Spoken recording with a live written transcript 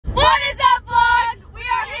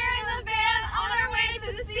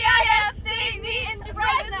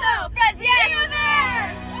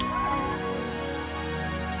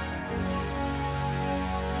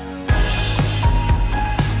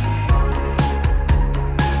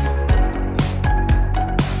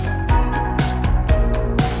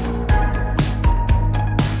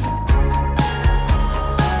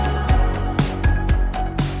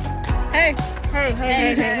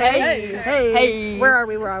Hey. Where are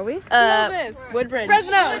we? Woodbridge.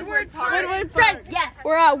 Fresno. Woodward Park. Woodward Park. Yes.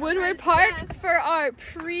 We're at Woodward Park for our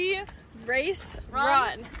pre-race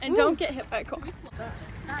run. And don't get hit by a car.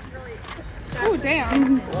 Oh,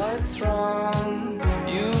 damn. What's wrong?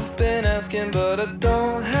 You've been asking, but I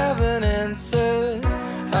don't have an answer.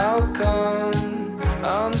 How come?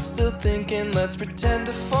 I'm still thinking, let's pretend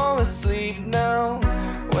to fall asleep now.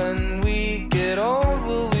 When we get old,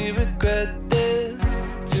 will we regret this?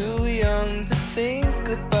 Too young to think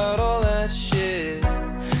about all that shit.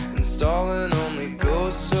 And stalling only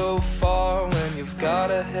goes so far when you've got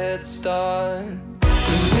a head start.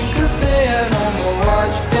 Cause we could stay at home or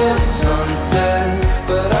watch the sunset,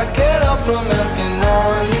 but I can't help from asking,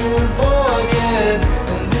 are you bored yet?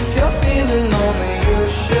 And if you're feeling lonely, you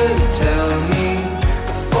should tell me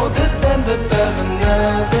before this ends up as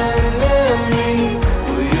another memory.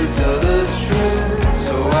 Will you tell the truth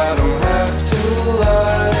so I don't have to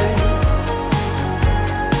lie?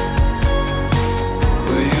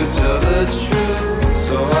 Will you tell the truth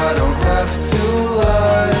so I don't have to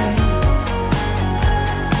lie?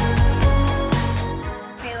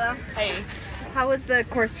 How was the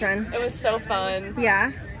course run? It was so fun.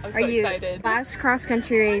 Yeah? I'm so excited. Last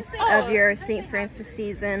cross-country race of your St. Francis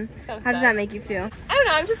season. How does that make you feel? I don't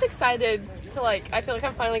know, I'm just excited to I feel like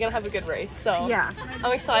I'm finally gonna have a good race. So yeah,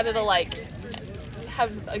 I'm excited to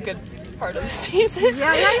have a good part of the season.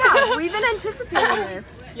 Yeah. We've been anticipating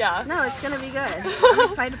this. Yeah. No, it's gonna be good. I'm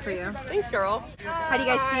excited for you. Thanks, girl. How do you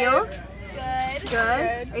guys feel?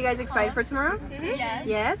 Good. Are you guys excited for tomorrow?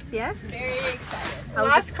 Yes. Yes. Very excited.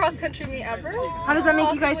 Last cross country meet ever. How does that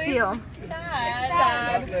make you guys feel?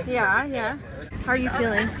 Sad. Yeah. How are you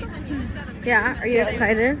feeling? Yeah. Are you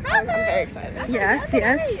excited? I'm very excited. Yes.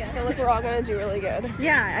 I feel like we're all gonna do really good.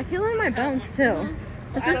 Yeah, I feel it in my bones too.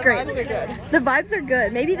 This is great. The vibes are good. The vibes are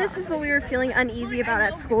good. Maybe this is what we were feeling uneasy about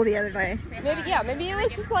at school the other day. Maybe it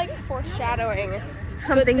was just foreshadowing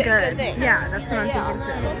something good. Good things. Yeah, that's what I'm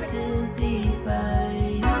thinking too. To be by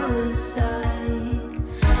your side.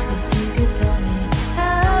 If you could tell me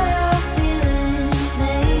how you're feeling,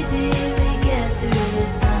 maybe we get through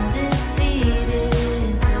this undefeated.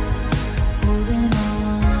 Holding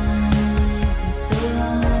on for so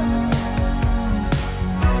long.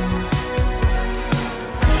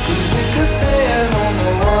 Cause we could stay at home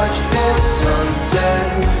and watch the sunset,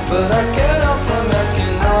 but I can't help from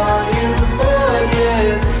asking, are you bored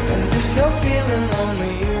yet? And if you're feeling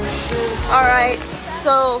lonely, you should. Alright,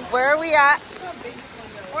 so where are we at?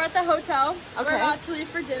 We're at the hotel. Okay. We're about to leave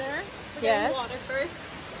for dinner. We're getting water first.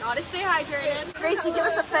 Gotta stay hydrated. Gracie, give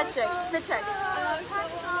us a fit check.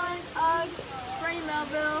 Uggs, Franny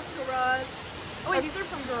Melville, Garage. Oh wait, these are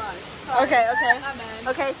from Garage. Sorry. Okay.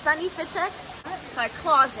 Okay, Sunny, fit check. My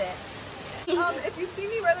closet. If you see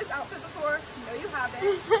me wear this outfit before, no you haven't.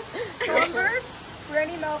 Converse,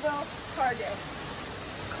 Franny Melville, Target.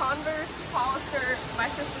 Converse, Hollister, my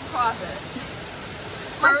sister's closet.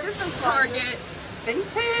 My Merch, sister's Target,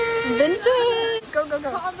 Vintage. Go.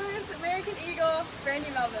 Converse, American Eagle,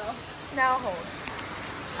 Franny Melville. Now hold.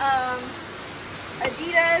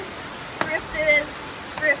 Adidas, thrifted.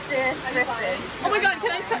 Oh my god,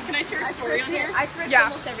 can I share a story on here? I thrifted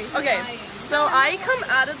almost everything. Okay, so I come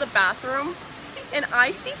out of the bathroom and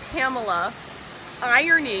I see Pamela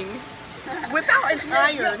ironing, whip out an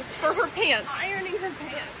iron for her pants. Ironing her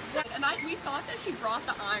pants. And we thought that she brought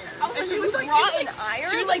the iron. And she was like, an iron?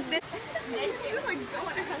 She was like this. She was like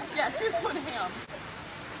going ham. Yeah, she was going ham.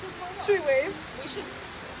 Should we wave? We should.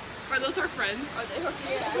 Are those our friends? Are they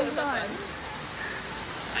okay? Yeah, those are friends.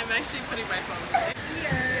 I'm actually putting my phone away.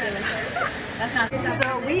 So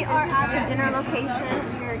we are at the dinner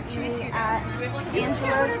location. We are eating at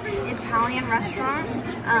Angela's Italian restaurant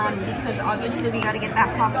because obviously we got to get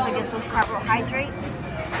that pasta, get those carbohydrates.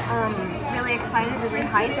 Really excited, really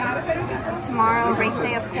hyped. Tomorrow, race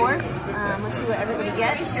day, of course. Let's see what everybody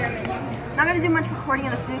gets. Not gonna do much recording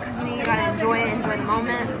of the food because you gotta enjoy it, enjoy the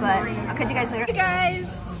moment. But I'll catch you guys later. Hey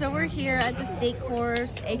guys, so we're here at the state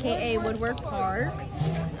course, aka Woodward Park.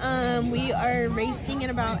 We are racing in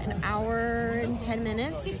about an hour and 10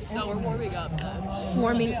 minutes. No, we're warming up.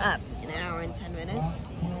 Warming up in an hour and 10 minutes.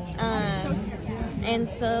 And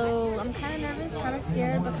so I'm kind of nervous, kind of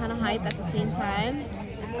scared, but kind of hyped at the same time.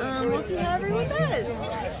 We'll see how everyone does.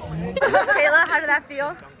 Kayla, how did that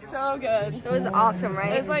feel? So good. It was awesome,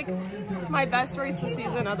 right? It was like my best race this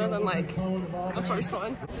season, other than the first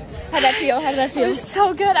one. How'd that feel? It was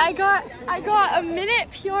so good. I got a minute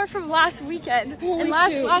PR from last weekend. Holy and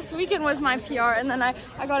shoot. last weekend was my PR, and then I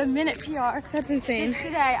got a minute PR. That's insane. Just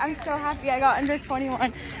today. I'm so happy I got under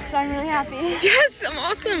 21, so I'm really happy. Yes, I'm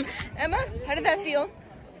awesome. Emma, how did that feel?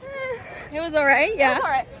 It was alright, yeah. It was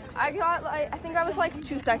alright. I think I was like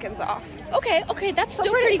 2 seconds off. Okay, that's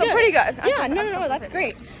still pretty good. Pretty good. Yeah, no, that's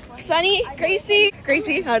great. Sunny, Gracie,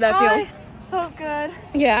 how did that feel? Felt good.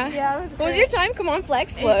 Yeah. Yeah, it was great. What was your time? Come on,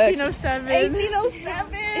 flex. 18:07.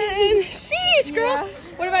 18:07. Sheesh, girl. Yeah.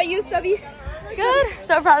 What about you, Subby? Good.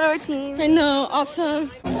 So proud of our team. I know,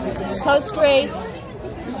 awesome. Post race.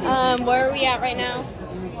 Where are we at right now?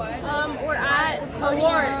 We're at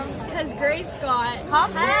awards because Grace got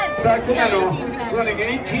top 10. Sacramento running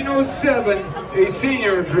 18:07, a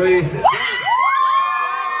senior race.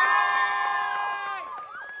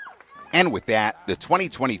 And with that, the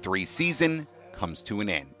 2023 season comes to an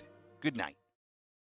end. Good night.